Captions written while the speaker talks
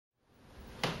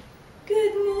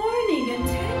Good morning and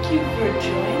thank you for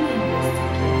joining us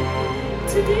again.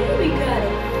 Today we got a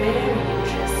very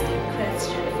interesting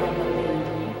question from a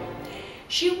lady.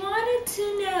 She wanted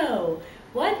to know,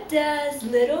 what does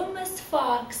little Miss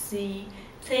Foxy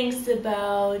thinks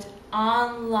about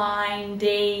online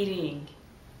dating?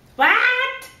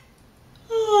 What?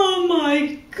 Oh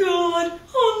my God,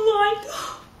 online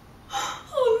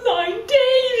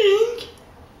dating.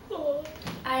 Oh,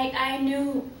 I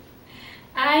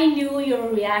knew your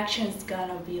reaction's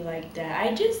gonna be like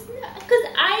that. Because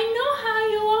I know how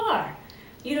you are.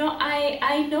 You know,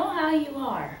 I know how you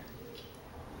are.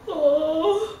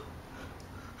 Oh,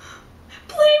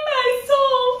 play my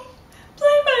song.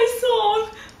 Play my song.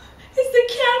 Is the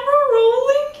camera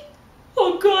rolling?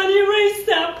 Oh God, erase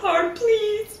that part,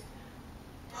 please.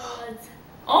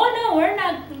 Oh no,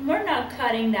 we're not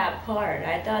cutting that part.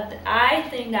 I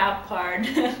think that part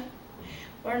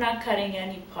we're not cutting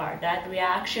any part. That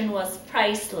reaction was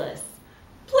priceless.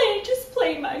 Just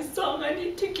play my song. I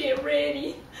need to get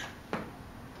ready.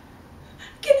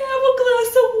 Can I have a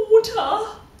glass of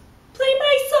water? Play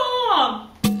my song.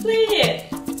 Play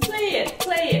it.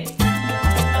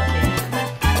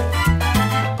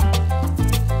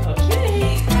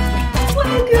 Okay.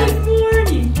 Well, good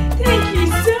morning. Thank you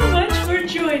so much for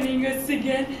joining us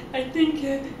again. I think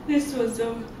this was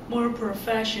more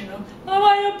professional.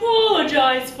 I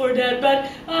apologize for that, but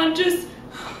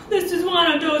this is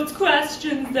one of those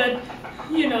questions that,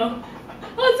 you know,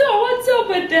 what's up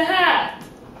with the hat?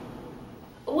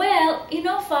 Well, you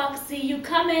know, Foxy, you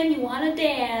come in, you want to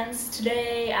dance.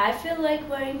 Today, I feel like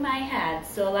wearing my hat.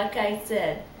 So like I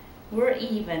said, we're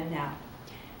even now.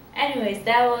 Anyways,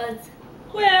 that was,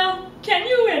 well, can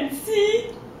you even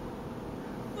see?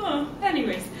 Oh,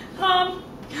 anyways, well,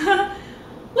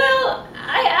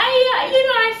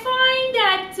 I find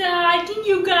that I think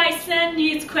you guys send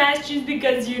these questions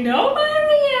because you know my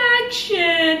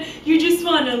reaction. You just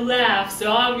want to laugh,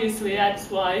 so obviously that's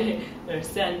why they're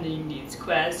sending these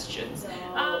questions.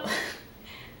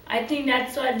 I think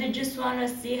that's why they just want to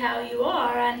see how you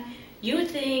are, and you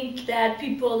think that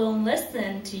people don't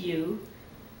listen to you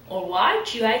or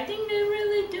watch you. I think they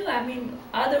really do. I mean,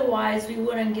 otherwise we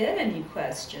wouldn't get any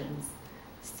questions.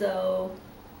 So,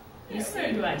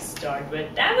 where do I start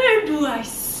with that?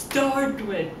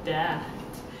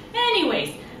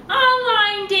 Anyways,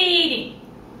 online dating.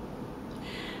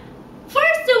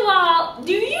 First of all,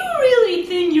 do you really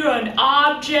think you're an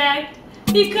object?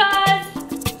 Because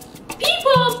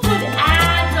people put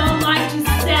ads online to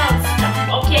sell stuff,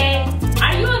 okay?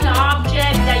 Are you an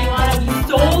object that you want to be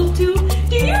sold to?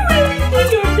 Do you really think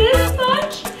you're this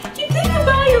much? You think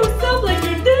about yourself like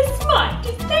you're this much.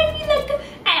 Just tiny like a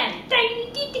ant, tiny.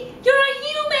 You're a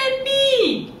human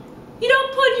being. You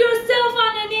don't put yourself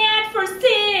on an ad for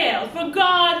sale, for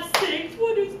God's sake.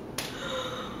 What is...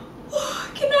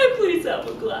 Can I please have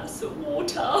a glass of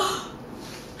water?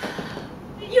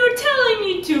 You're telling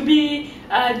me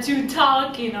to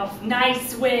talk in a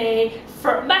nice way,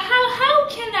 but how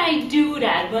can I do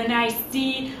that when I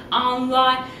see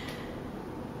online?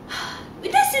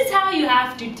 This is how you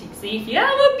have to think. See, if you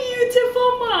have a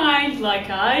beautiful mind, like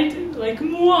I do, like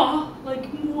moi,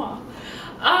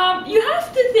 you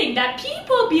have to think that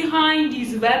people behind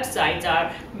these websites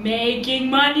are making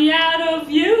money out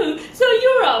of you. So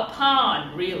you're a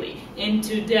pawn, really,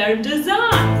 into their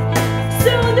design. So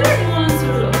they're the ones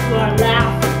who are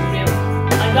laughing, really.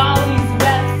 Like all these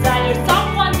websites, or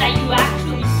someone that you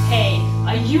actually pay.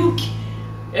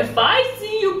 If I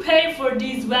see you pay for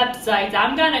these websites,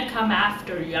 I'm gonna come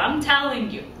after you. I'm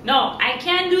telling you. No, I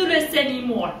can't do this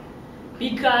anymore.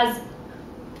 Because,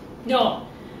 no.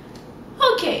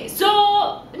 Okay,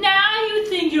 so now you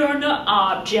think you're an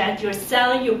object. You're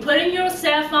putting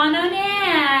yourself on an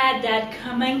ad that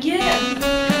come and get me.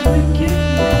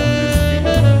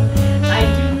 I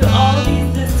do all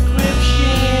these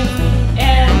descriptions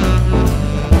and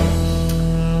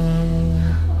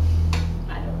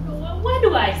I don't know, what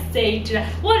do I say to that?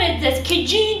 What is this,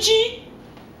 Kijiji?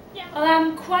 Yeah. Well,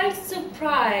 I'm quite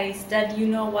surprised that you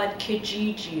know what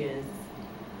Kijiji is.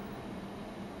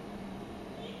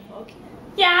 Okay.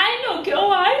 Yeah, I know.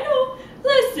 Oh, I know.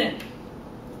 Listen,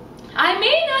 I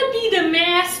may not be the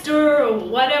master or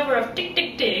whatever of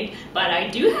tick, but I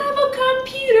do have a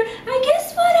computer. And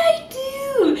guess what I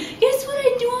do? Guess what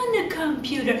I do on the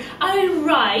computer? I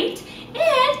write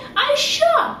and I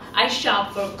shop. I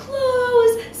shop for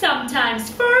clothes, sometimes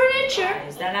furniture.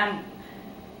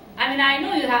 I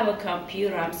know you have a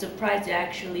computer. I'm surprised you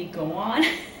actually go on.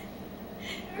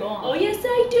 Oh yes,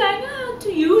 I do. I know how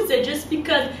to use it, just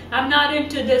because I'm not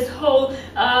into this whole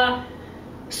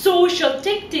social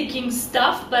tick-ticking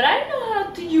stuff, but I know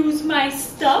how to use my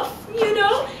stuff.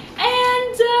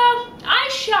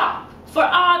 for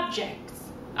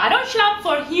objects. I don't shop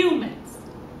for humans.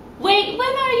 Wait,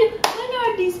 when are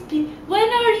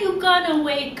you gonna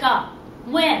wake up?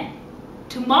 When?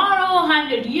 Tomorrow,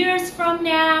 100 years from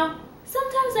now?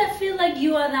 Sometimes I feel like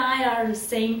you and I are the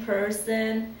same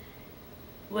person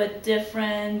with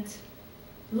different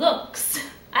looks.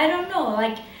 I don't know,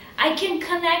 like I can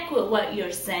connect with what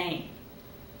you're saying,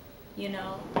 you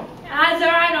know? Either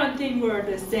I don't think we're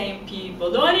the same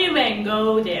people. Don't even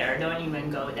go there, don't even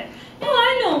go there. No,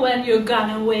 I know when you're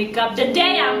gonna wake up, the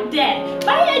day I'm dead.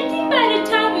 I think by the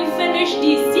time we finish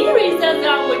these series,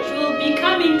 which will be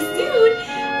coming soon,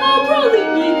 you're probably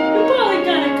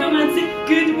gonna come and say,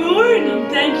 good morning,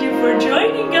 thank you for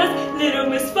joining us. Little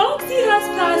Ms.Foxy has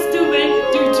passed away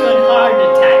due to a heart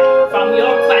attack from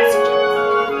your questions.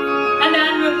 And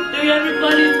then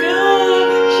everybody's going,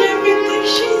 oh, everything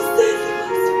she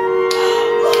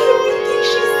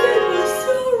said was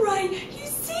so right. You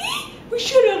see, we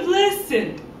should have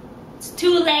listened. It's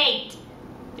too late.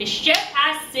 The ship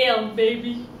has sailed,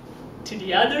 baby, to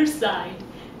the other side.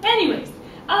 Anyways,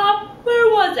 where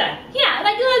was I? Yeah,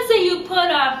 like let's say you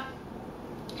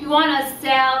want to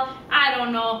sell, I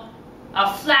don't know,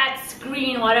 a flat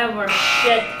screen, whatever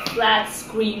shit, flat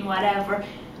screen, whatever.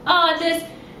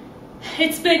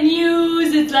 It's been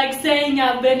used. It's like saying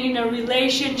I've been in a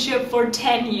relationship for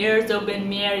 10 years or been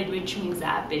married, which means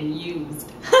I've been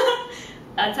used.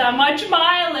 That's how much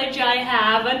mileage I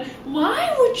have. And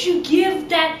why would you give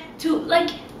that to, like,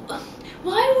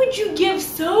 why would you give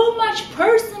so much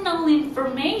personal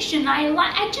information?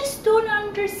 I just don't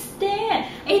understand.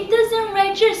 It doesn't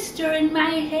register in my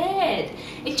head.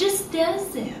 It just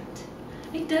doesn't.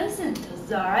 It doesn't,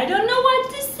 Azar. I don't know what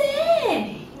to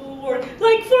say.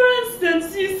 Like for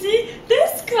instance, you see,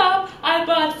 this cup I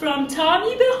bought from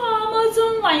Tommy Bahamas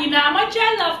online. You know how much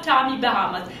I love Tommy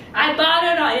Bahamas. I bought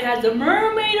it, it has a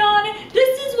mermaid on it.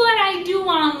 This is what I do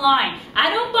online. I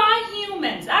don't buy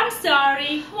humans. I'm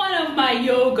sorry. One of my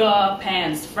yoga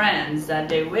pants friends that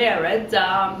they wear it,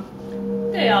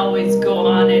 they always go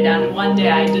on it, and one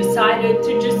day I decided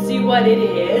to just see what it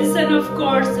is, and of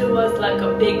course it was like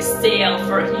a big sale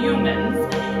for humans.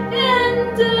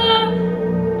 And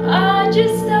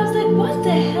I was like, what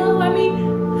the hell? I mean,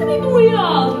 we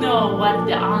all know what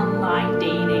the online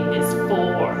dating is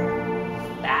for.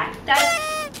 That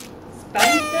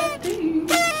thing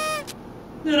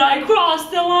that I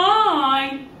crossed the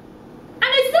line. And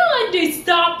it's not like they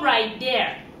stop right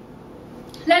there.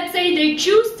 Let's say they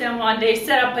choose someone, they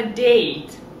set up a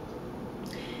date.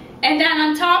 And then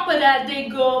on top of that, they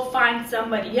go find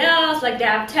somebody else, like they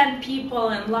have 10 people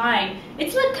in line.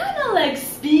 It's like kind of like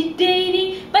speed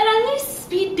dating, but at least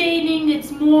speed dating,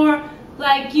 it's more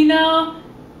like, you know,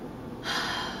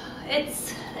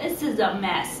 this is a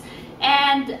mess.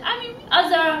 And I mean,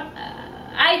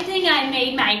 I think I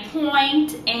made my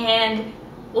point, and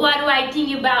what do I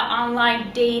think about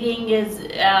online dating is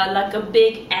like a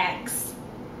big X.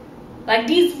 Like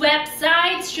these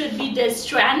websites should be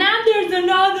destroyed. And now there's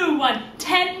another one,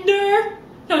 Tinder,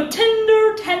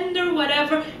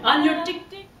 whatever, on your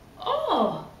TikTok.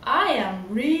 Oh, I am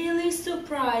really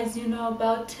surprised, you know,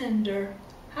 about Tinder.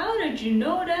 How did you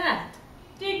know that?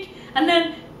 And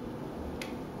then,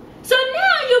 so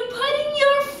now you're putting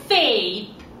your faith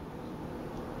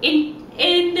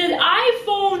in the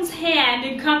iPhone's hand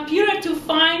and computer to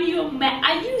find your man.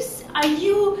 Are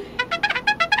you?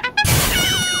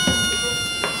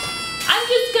 I'm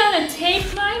just gonna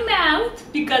tape my mouth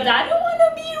because I don't want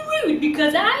to be rude,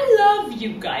 because I love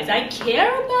you guys. I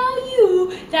care about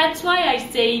you. That's why I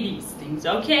say these things,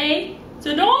 okay?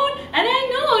 So don't, and I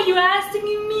know you're asking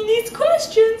me these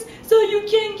questions so you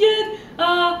can get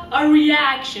a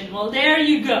reaction. Well, there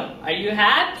you go. Are you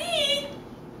happy?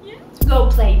 Yeah. Go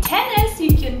play tennis.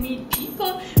 You can meet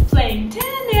people playing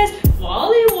tennis,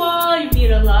 volleyball. You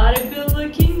meet a lot of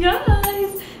good-looking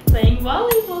guys playing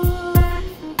volleyball.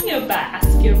 You know,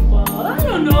 basketball. I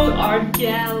don't know, art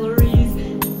galleries,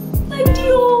 like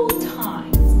the old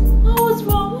times. What was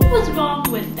wrong? What was wrong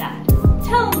with that?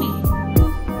 Tell me.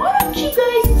 Why don't you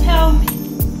guys tell me?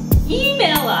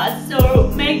 Email us or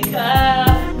make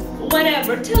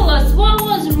whatever. Tell us what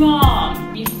was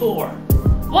wrong before.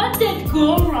 What did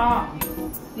go wrong?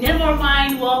 Never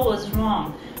mind what was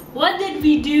wrong. What did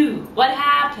we do? What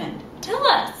happened? Tell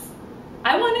us.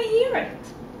 I want to hear it.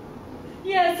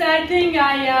 Yes, I think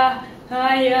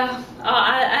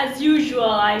as usual,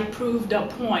 I proved a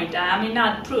point. I mean,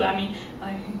 not prove. I mean,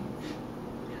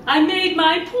 I made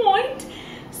my point.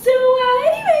 So,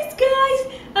 anyways, guys,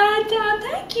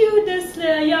 thank you, this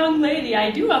young lady.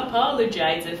 I do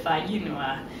apologize if I'm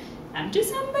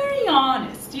very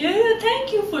honest. Yeah,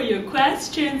 thank you for your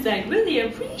questions. I really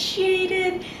appreciate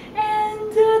it. And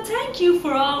and thank you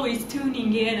for always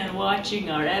tuning in and watching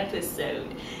our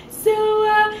episode. So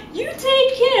you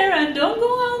take care and don't go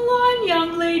online,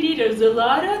 young lady. There's a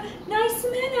lot of nice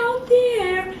men out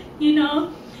there, you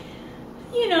know,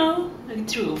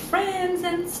 through friends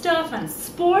and stuff and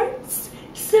sports.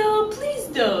 So please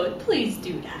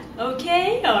do that,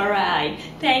 okay? Alright,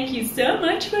 thank you so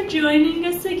much for joining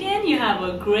us again. You have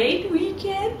a great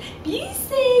weekend. Be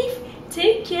safe,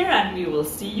 take care, and we will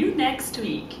see you next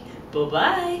week.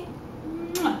 Bye-bye.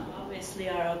 Obviously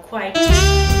are quite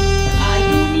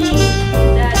unique.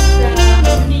 That's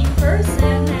a unique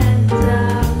person, and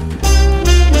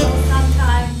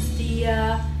sometimes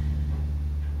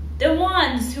the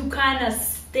ones who kind of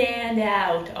stand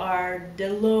out are the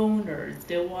loners,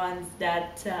 the ones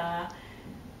that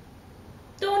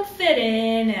don't fit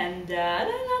in, and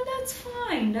that's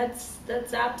fine. That's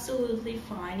absolutely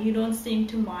fine. You don't seem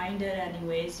to mind it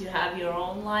anyways. You have your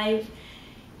own life.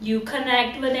 You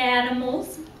connect with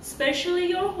animals, especially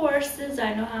your horses.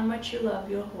 I know how much you love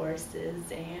your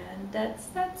horses, and that's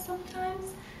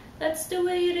sometimes that's the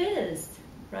way it is,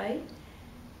 right?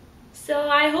 So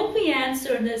I hope we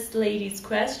answered this lady's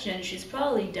question. She's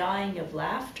probably dying of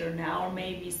laughter now, or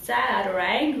maybe sad or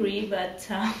angry, but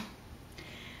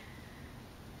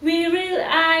we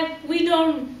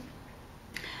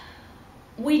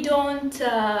don't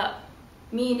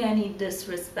mean any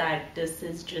disrespect. This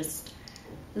is just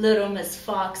little Miss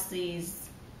Foxy's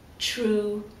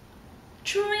true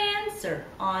answer,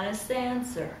 honest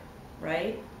answer,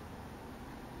 right?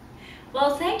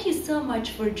 Well, thank you so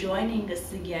much for joining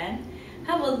us again.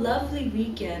 Have a lovely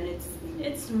weekend.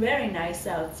 It's very nice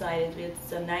outside.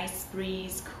 It's a nice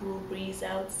breeze, cool breeze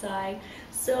outside.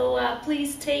 So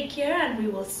please take care, and we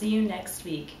will see you next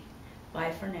week.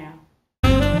 Bye for now.